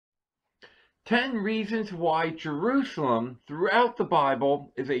10 reasons why Jerusalem throughout the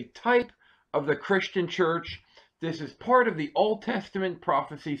Bible is a type of the Christian church. This is part of the Old Testament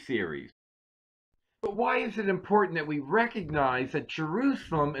prophecy series. But why is it important that we recognize that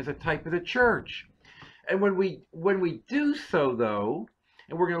Jerusalem is a type of the church? And when we do so, though,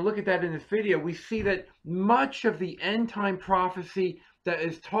 and we're going to look at that in this video, we see that much of the end time prophecy that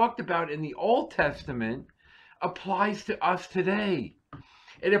is talked about in the Old Testament applies to us today.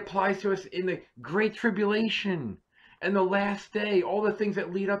 It applies to us in the Great Tribulation and the last day, all the things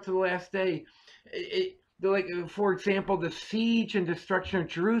that lead up to the last day. Like, for example, the siege and destruction of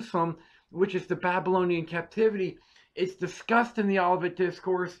Jerusalem, which is the Babylonian captivity, it's discussed in the Olivet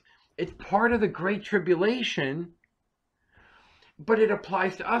Discourse. It's part of the Great Tribulation, but it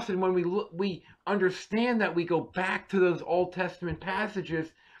applies to us. And when we understand that, we go back to those Old Testament passages,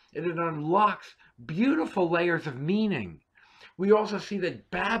 and it unlocks beautiful layers of meaning. We also see that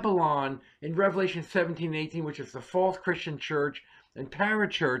Babylon in Revelation 17:18, which is the false Christian church and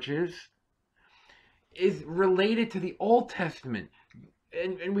parachurches, is related to the Old Testament.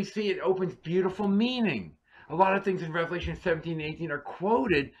 And we see it opens beautiful meaning. A lot of things in Revelation 17:18 are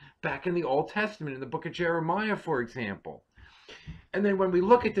quoted back in the Old Testament, in the book of Jeremiah, for example. And then when we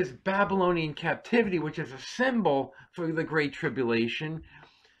look at this Babylonian captivity, which is a symbol for the Great Tribulation,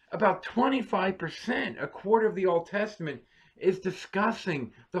 about 25%, a quarter of the Old Testament, is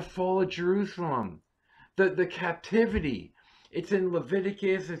discussing the fall of Jerusalem, the captivity. It's in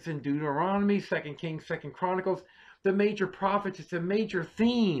Leviticus, it's in Deuteronomy, 2 Kings, 2 Chronicles, the major prophets. It's a major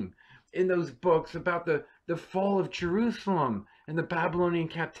theme in those books about the fall of Jerusalem and the Babylonian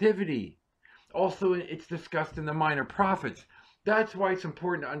captivity. Also, it's discussed in the minor prophets. That's why it's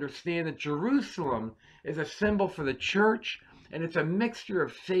important to understand that Jerusalem is a symbol for the church, and it's a mixture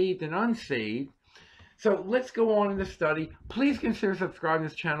of saved and unsaved. So let's go on in the study. Please consider subscribing to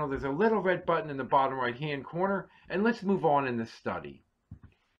this channel. There's a little red button in the bottom right hand corner, and let's move on in this study.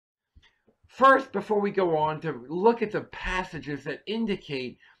 First, before we go on to look at the passages that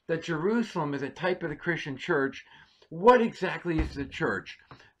indicate that Jerusalem is a type of the Christian church, what exactly is the church?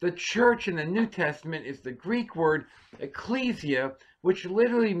 The church in the New Testament is the Greek word ecclesia, which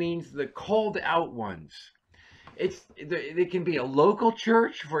literally means the called out ones. It can be a local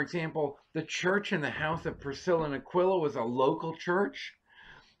church. For example, the church in the house of Priscilla and Aquila was a local church.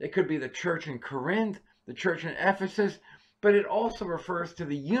 It could be the church in Corinth, the church in Ephesus, but it also refers to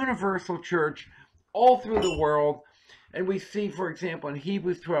the universal church all through the world. And we see, for example, in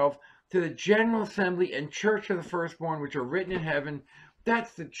Hebrews 12, to the general assembly and church of the firstborn, which are written in heaven.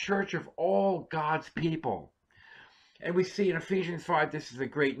 That's the church of all God's people. And we see in Ephesians 5, this is a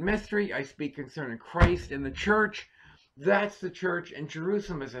great mystery. I speak concerning Christ and the church. That's the church, and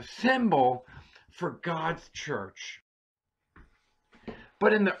Jerusalem is a symbol for God's church.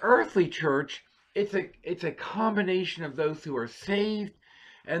 But in the earthly church, it's a combination of those who are saved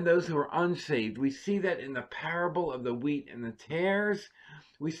and those who are unsaved. We see that in the parable of the wheat and the tares.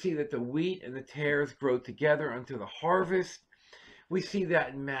 We see that the wheat and the tares grow together unto the harvest. We see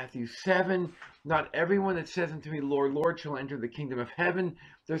that in Matthew 7. Not everyone that says unto me, Lord, Lord, shall enter the kingdom of heaven.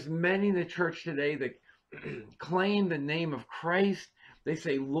 There's many in the church today that claim the name of Christ. They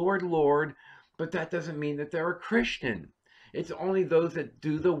say, Lord, Lord, but that doesn't mean that they're a Christian. It's only those that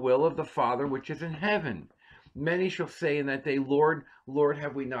do the will of the Father which is in heaven. Many shall say in that day, Lord, Lord,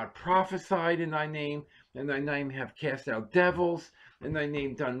 have we not prophesied in thy name? In thy name have cast out devils. In thy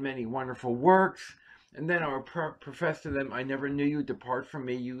name done many wonderful works. And then I will profess to them, I never knew you. Depart from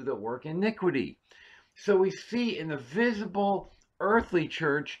me, you that work iniquity. So we see in the visible earthly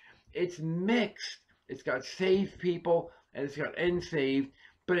church, it's mixed. It's got saved people and it's got unsaved,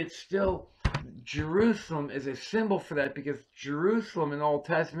 but it's still, Jerusalem is a symbol for that, because Jerusalem in the Old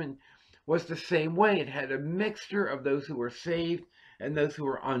Testament was the same way. It had a mixture of those who were saved and those who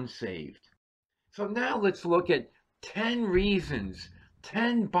were unsaved. So now let's look at 10 reasons,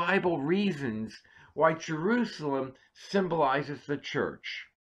 10 Bible reasons why Jerusalem symbolizes the church.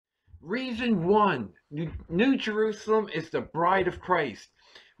 Reason 1, New Jerusalem is the bride of Christ.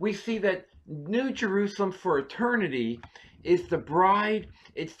 We see that New Jerusalem for eternity is the bride.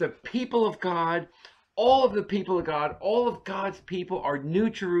 It's the people of God. All of the people of God, all of God's people are New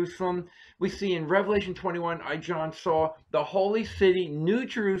Jerusalem. We see in Revelation 21, John saw the holy city, New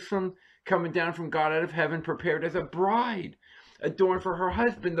Jerusalem, coming down from God out of heaven, prepared as a bride, adorned for her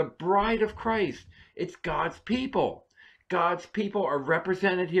husband, the bride of Christ. It's God's people. God's people are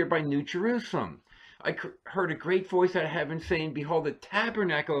represented here by New Jerusalem. I heard a great voice out of heaven saying, behold, the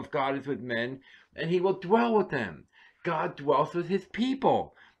tabernacle of God is with men, and he will dwell with them. God dwells with his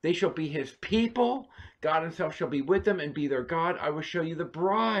people. They shall be his people. God himself shall be with them and be their God. I will show you the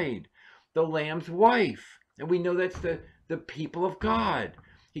bride, the Lamb's wife. And we know that's the people of God.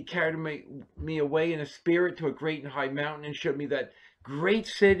 He carried me away in a spirit to a great and high mountain and showed me that great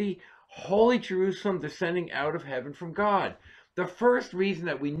city, holy Jerusalem, descending out of heaven from God. The first reason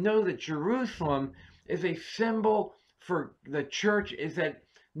that we know that Jerusalem is a symbol for the church is that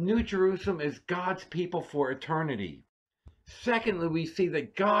New Jerusalem is God's people for eternity. Secondly, we see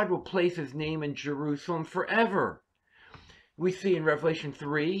that God will place his name in Jerusalem forever. We see in Revelation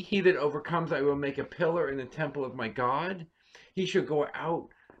 3, he that overcomes I will make a pillar in the temple of my God. He shall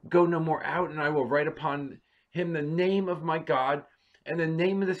go no more out, and I will write upon him the name of my God and the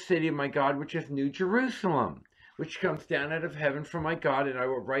name of the city of my God, which is New Jerusalem, which comes down out of heaven from my God, and I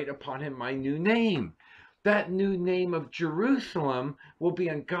will write upon him my new name. That new name of Jerusalem will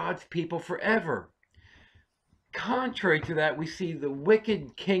be on God's people forever. Contrary to that, we see the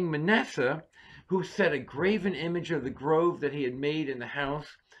wicked King Manasseh, who set a graven image of the grove that he had made in the house,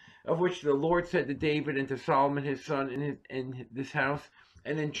 of which the Lord said to David and to Solomon his son in this house,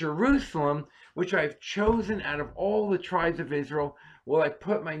 and in Jerusalem, which I have chosen out of all the tribes of Israel, will I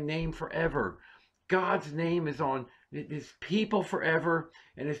put my name forever. God's name is on his people forever,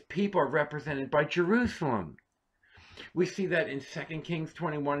 and his people are represented by Jerusalem. We see that in 2 Kings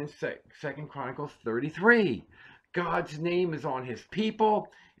 21 and 2 Chronicles 33. God's name is on his people,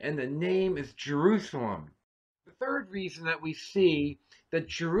 and the name is Jerusalem. The third reason that we see that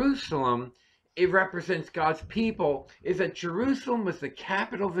Jerusalem, it represents God's people, is that Jerusalem was the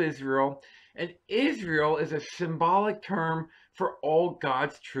capital of Israel, and Israel is a symbolic term for all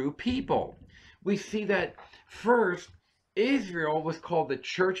God's true people. We see that first, Israel was called the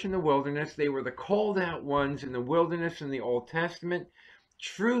church in the wilderness. They were the called out ones in the wilderness in the Old Testament.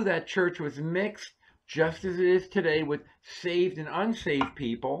 True, that church was mixed, just as it is today, with saved and unsaved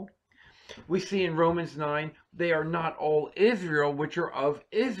people. We see in Romans 9, they are not all Israel, which are of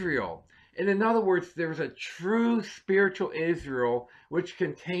Israel. And in other words, there's a true spiritual Israel, which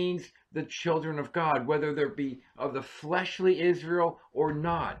contains the children of God, whether there be of the fleshly Israel or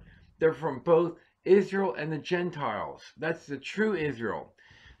not. They're from both Israel and the Gentiles. That's the true Israel.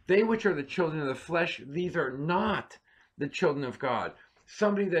 They which are the children of the flesh, these are not the children of God.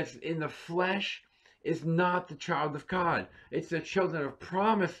 Somebody that's in the flesh is not the child of God. It's the children of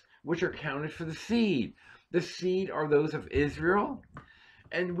promise, which are counted for the seed. The seed are those of Israel.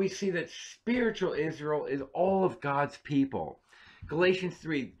 And we see that spiritual Israel is all of God's people. Galatians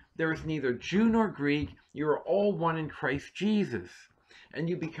 3, there is neither Jew nor Greek. You are all one in Christ Jesus. And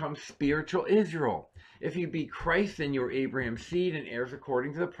you become spiritual Israel. If you be Christ, then you are Abraham's seed and heirs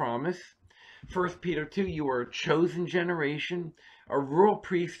according to the promise. 1 Peter 2, you are a chosen generation, a royal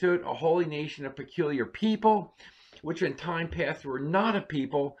priesthood, a holy nation, a peculiar people, which in time past were not a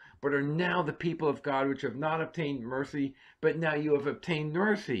people, but are now the people of God, which have not obtained mercy, but now you have obtained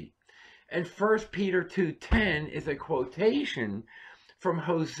mercy. And 1 Peter 2:10 is a quotation from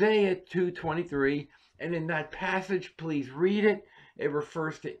Hosea 2:23, and in that passage, please read it. It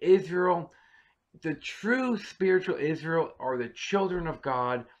refers to Israel. The true spiritual Israel are the children of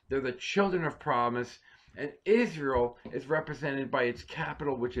God. They're the children of promise. And Israel is represented by its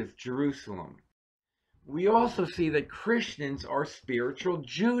capital, which is Jerusalem. We also see that Christians are spiritual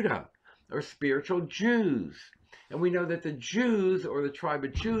Judah, or spiritual Jews. And we know that the Jews, or the tribe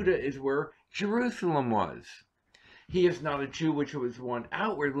of Judah, is where Jerusalem was. He is not a Jew which was one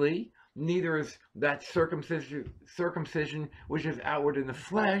outwardly, neither is that circumcision which is outward in the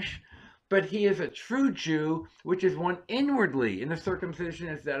flesh, but he is a true Jew which is one inwardly, and the circumcision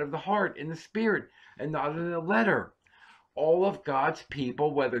is that of the heart, in the spirit, and not in the letter. All of God's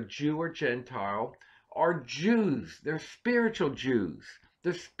people, whether Jew or Gentile, are Jews. They're spiritual Jews.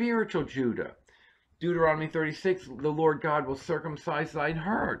 They're spiritual Judah. Deuteronomy 36, the Lord God will circumcise thine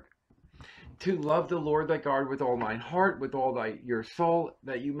heart, to love the Lord thy God with all thine heart, with all your soul,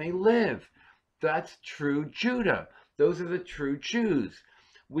 that you may live. That's true Judah. Those are the true Jews.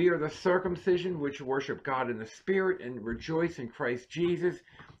 We are the circumcision which worship God in the spirit and rejoice in Christ Jesus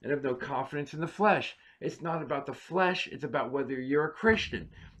and have no confidence in the flesh. It's not about the flesh. It's about whether you're a Christian.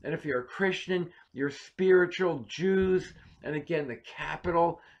 And if you're a Christian, you're spiritual Jews. And again, the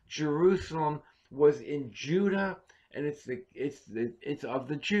capital, Jerusalem, was in Judah, and it's of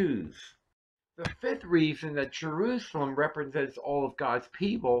the Jews. The fifth reason that Jerusalem represents all of God's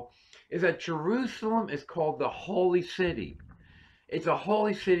people is that Jerusalem is called the holy city. It's a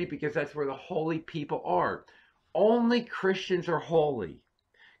holy city because that's where the holy people are. Only Christians are holy.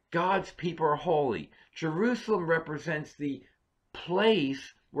 God's people are holy. Jerusalem represents the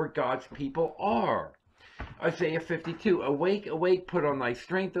place where God's people are. Isaiah 52, awake, awake, put on thy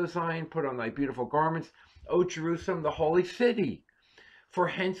strength, O Zion, put on thy beautiful garments, O Jerusalem, the holy city. For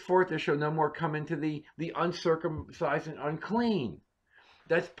henceforth there shall no more come into thee the uncircumcised and unclean.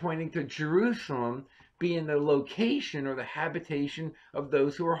 That's pointing to Jerusalem being the location or the habitation of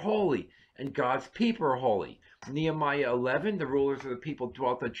those who are holy, and God's people are holy. Nehemiah 11, the rulers of the people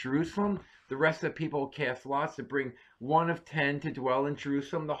dwelt at Jerusalem. The rest of the people cast lots to bring 1 of 10 to dwell in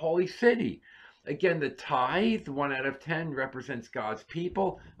Jerusalem, the holy city. Again, the tithe, 1 out of 10, represents God's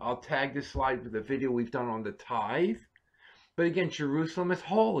people. I'll tag this slide with the video we've done on the tithe. But again, Jerusalem is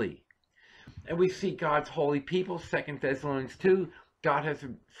holy. And we see God's holy people, 2 Thessalonians 2. God has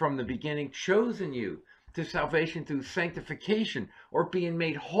from the beginning chosen you to salvation through sanctification or being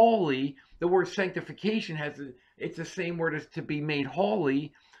made holy. The word sanctification it's the same word as to be made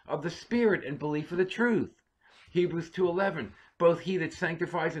holy of the Spirit and belief of the truth. Hebrews 2:11. Both he that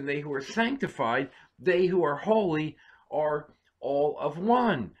sanctifies and they who are sanctified, they who are holy, are all of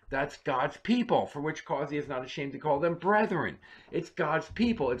one. That's God's people, for which cause he is not ashamed to call them brethren. It's God's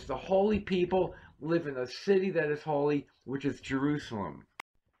people. It's the holy people live in a city that is holy, which is Jerusalem.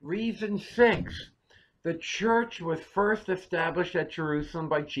 Reason 6. The church was first established at Jerusalem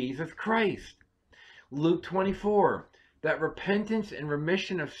by Jesus Christ. Luke 24. That repentance and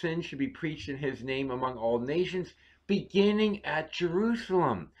remission of sins should be preached in his name among all nations, beginning at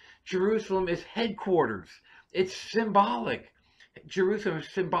Jerusalem. Jerusalem is headquarters. It's symbolic. Jerusalem is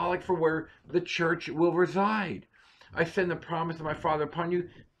symbolic for where the church will reside. I send the promise of my Father upon you,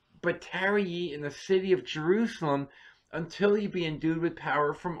 but tarry ye in the city of Jerusalem until ye be endued with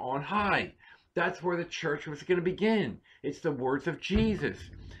power from on high. That's where the church was going to begin. It's the words of Jesus.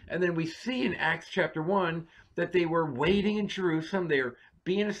 And then we see in Acts chapter 1 that they were waiting in Jerusalem. They are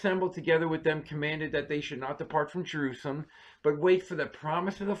being assembled together with them, commanded that they should not depart from Jerusalem, but wait for the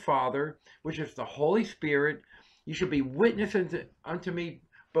promise of the Father, which is the Holy Spirit. You shall be witnesses unto me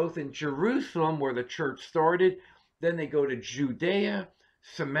both in Jerusalem, where the church started. Then they go to Judea,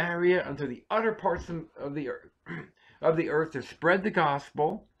 Samaria, unto the utter parts of the earth to spread the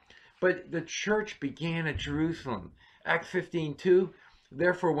gospel. But the church began at Jerusalem. Acts 15:2.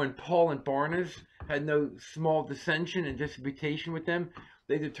 Therefore, when Paul and Barnabas had no small dissension and disputation with them,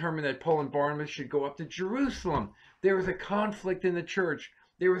 they determined that Paul and Barnabas should go up to Jerusalem. There was a conflict in the church.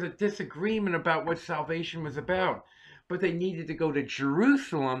 There was a disagreement about what salvation was about. But they needed to go to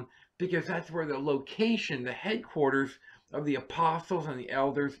Jerusalem because that's where the location, the headquarters of the apostles and the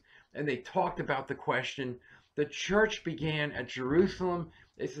elders, and they talked about the question. The church began at Jerusalem.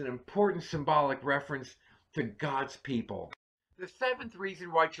 It's an important symbolic reference to God's people. The 7th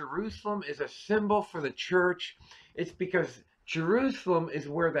reason why Jerusalem is a symbol for the church is because Jerusalem is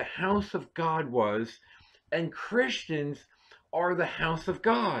where the house of God was, and Christians are the house of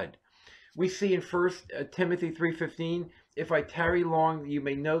God. We see in 1 Timothy 3:15, if I tarry long, you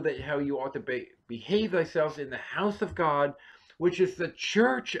may know that how you ought to behave thyself in the house of God, which is the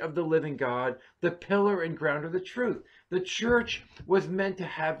church of the living God, the pillar and ground of the truth. The church was meant to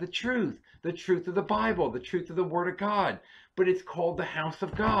have the truth of the Bible, the truth of the Word of God, but it's called the house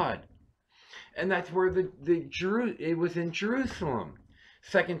of God. And that's where it was in Jerusalem.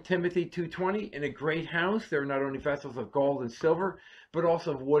 2 Timothy 2:20, in a great house there are not only vessels of gold and silver, but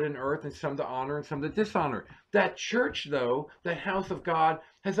also of wood and earth, and some to honor and some to dishonor. That church, though, that house of God,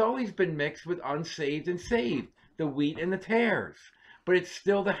 has always been mixed with unsaved and saved, the wheat and the tares. But it's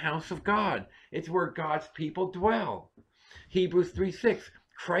still the house of God. It's where God's people dwell. Hebrews 3:6,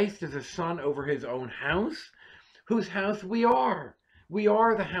 Christ is a son over his own house, whose house we are. We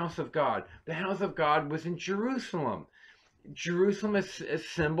are the house of God. The house of God was in Jerusalem. Jerusalem is a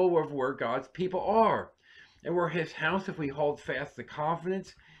symbol of where God's people are. And we're his house if we hold fast the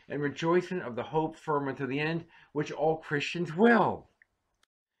confidence and rejoicing of the hope firm unto the end, which all Christians will.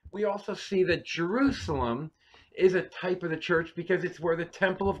 We also see that Jerusalem is a type of the church because it's where the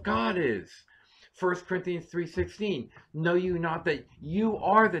temple of God is. 1 Corinthians 3:16, know you not that you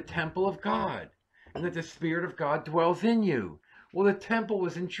are the temple of God, and that the Spirit of God dwells in you? Well, the temple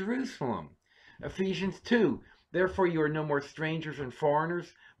was in Jerusalem. Ephesians 2, therefore you are no more strangers and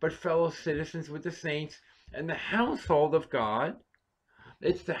foreigners, but fellow citizens with the saints and the household of God.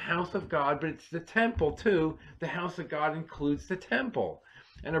 It's the house of God, but it's the temple too. The house of God includes the temple,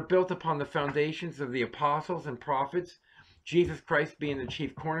 and are built upon the foundations of the apostles and prophets, Jesus Christ being the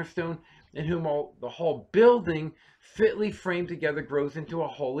chief cornerstone, in whom the whole building fitly framed together grows into a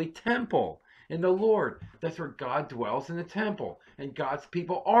holy temple in the Lord. That's where God dwells, in the temple, and God's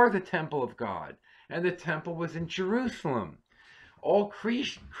people are the temple of God, and the temple was in Jerusalem. All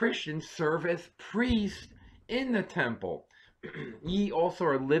Christians serve as priests in the temple. Ye also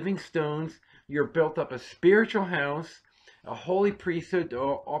are living stones. You're built up a spiritual house, a holy priesthood to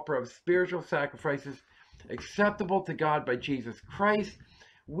offer of spiritual sacrifices acceptable to God by Jesus Christ.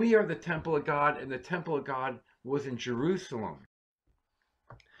 We are the temple of God, and the temple of God was in Jerusalem.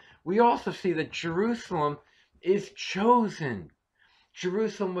 We also see that Jerusalem is chosen.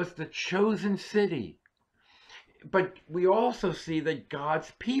 Jerusalem was the chosen city. But we also see that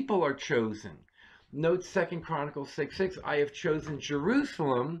God's people are chosen. Note 2 Chronicles 6:6, I have chosen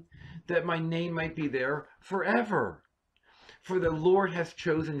Jerusalem that my name might be there forever. For the Lord has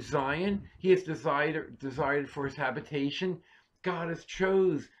chosen Zion. He has desired for his habitation. God has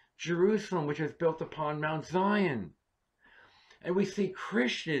chose Jerusalem, which is built upon Mount Zion. And we see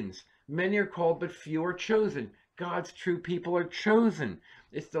Christians, many are called, but few are chosen. God's true people are chosen.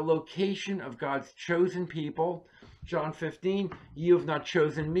 It's the location of God's chosen people. John 15, you have not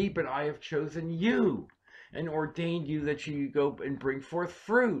chosen me, but I have chosen you and ordained you that you go and bring forth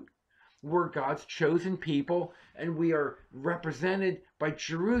fruit. We're God's chosen people, and we are represented by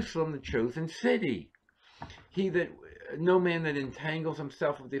Jerusalem, the chosen city. No man that entangles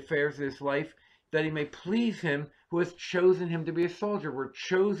himself with the affairs of this life, that he may please him who has chosen him to be a soldier. We're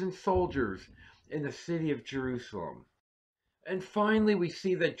chosen soldiers in the city of Jerusalem. And finally, we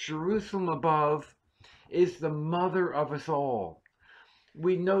see that Jerusalem above is the mother of us all.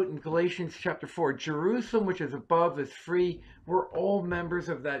 We note in Galatians chapter 4, Jerusalem which is above is free. We're all members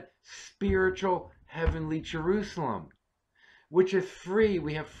of that spiritual heavenly Jerusalem, which is free.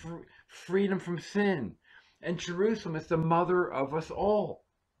 We have freedom from sin. And Jerusalem is the mother of us all,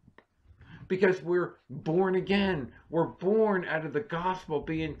 because we're born again. We're born out of the gospel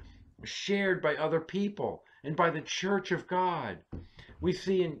being shared by other people and by the church of God. We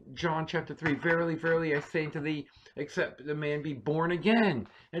see in John chapter 3, verily, verily, I say unto thee, except the man be born again.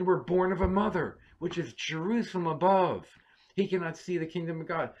 And we're born of a mother, which is Jerusalem above. He cannot see the kingdom of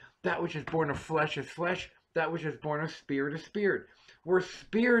God. That which is born of flesh is flesh. That which is born of spirit is spirit. We're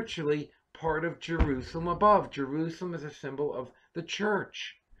spiritually part of Jerusalem above. Jerusalem is a symbol of the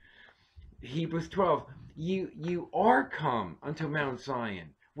church. Hebrews 12, you are come unto Mount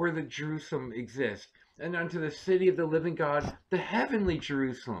Zion, where the Jerusalem exists, and unto the city of the living God, the heavenly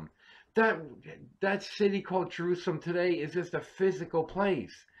Jerusalem. That city called Jerusalem today is just a physical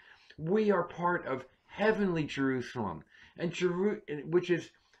place. We are part of heavenly Jerusalem, and which is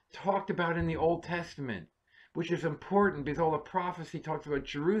talked about in the Old Testament, which is important because all the prophecy talks about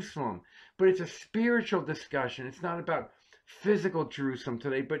Jerusalem, but it's a spiritual discussion. It's not about physical Jerusalem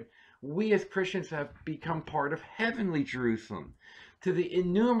today, but we as Christians have become part of heavenly Jerusalem. To the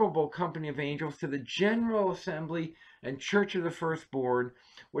innumerable company of angels, to the general assembly and church of the firstborn,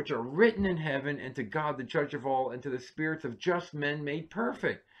 which are written in heaven, and to God the judge of all, and to the spirits of just men made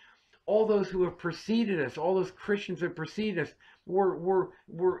perfect. All those who have preceded us, all those Christians that preceded us, were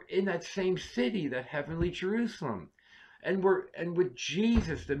in that same city, that heavenly Jerusalem. And with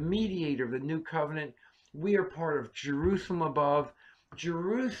Jesus, the mediator of the new covenant, we are part of Jerusalem above.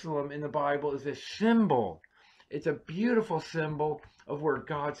 Jerusalem in the Bible is a symbol. It's a beautiful symbol of where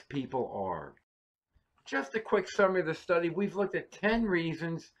God's people are. Just a quick summary of the study. We've looked at 10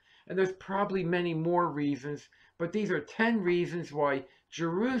 reasons, and there's probably many more reasons, but these are 10 reasons why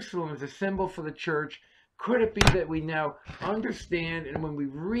Jerusalem is a symbol for the church. Could it be that we now understand, and when we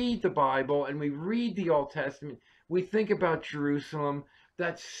read the Bible and we read the Old Testament, we think about Jerusalem,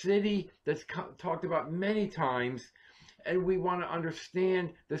 that city that's talked about many times, and we want to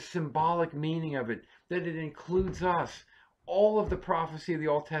understand the symbolic meaning of it, that it includes us. All of the prophecy of the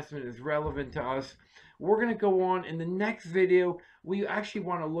Old Testament is relevant to us. We're going to go on in the next video. We actually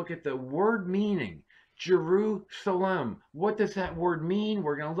want to look at the word meaning, Jerusalem. What does that word mean?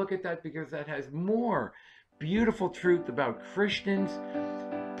 We're going to look at that because that has more beautiful truth about Christians.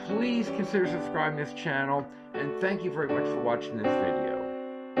 Please consider subscribing to this channel, and thank you very much for watching this video.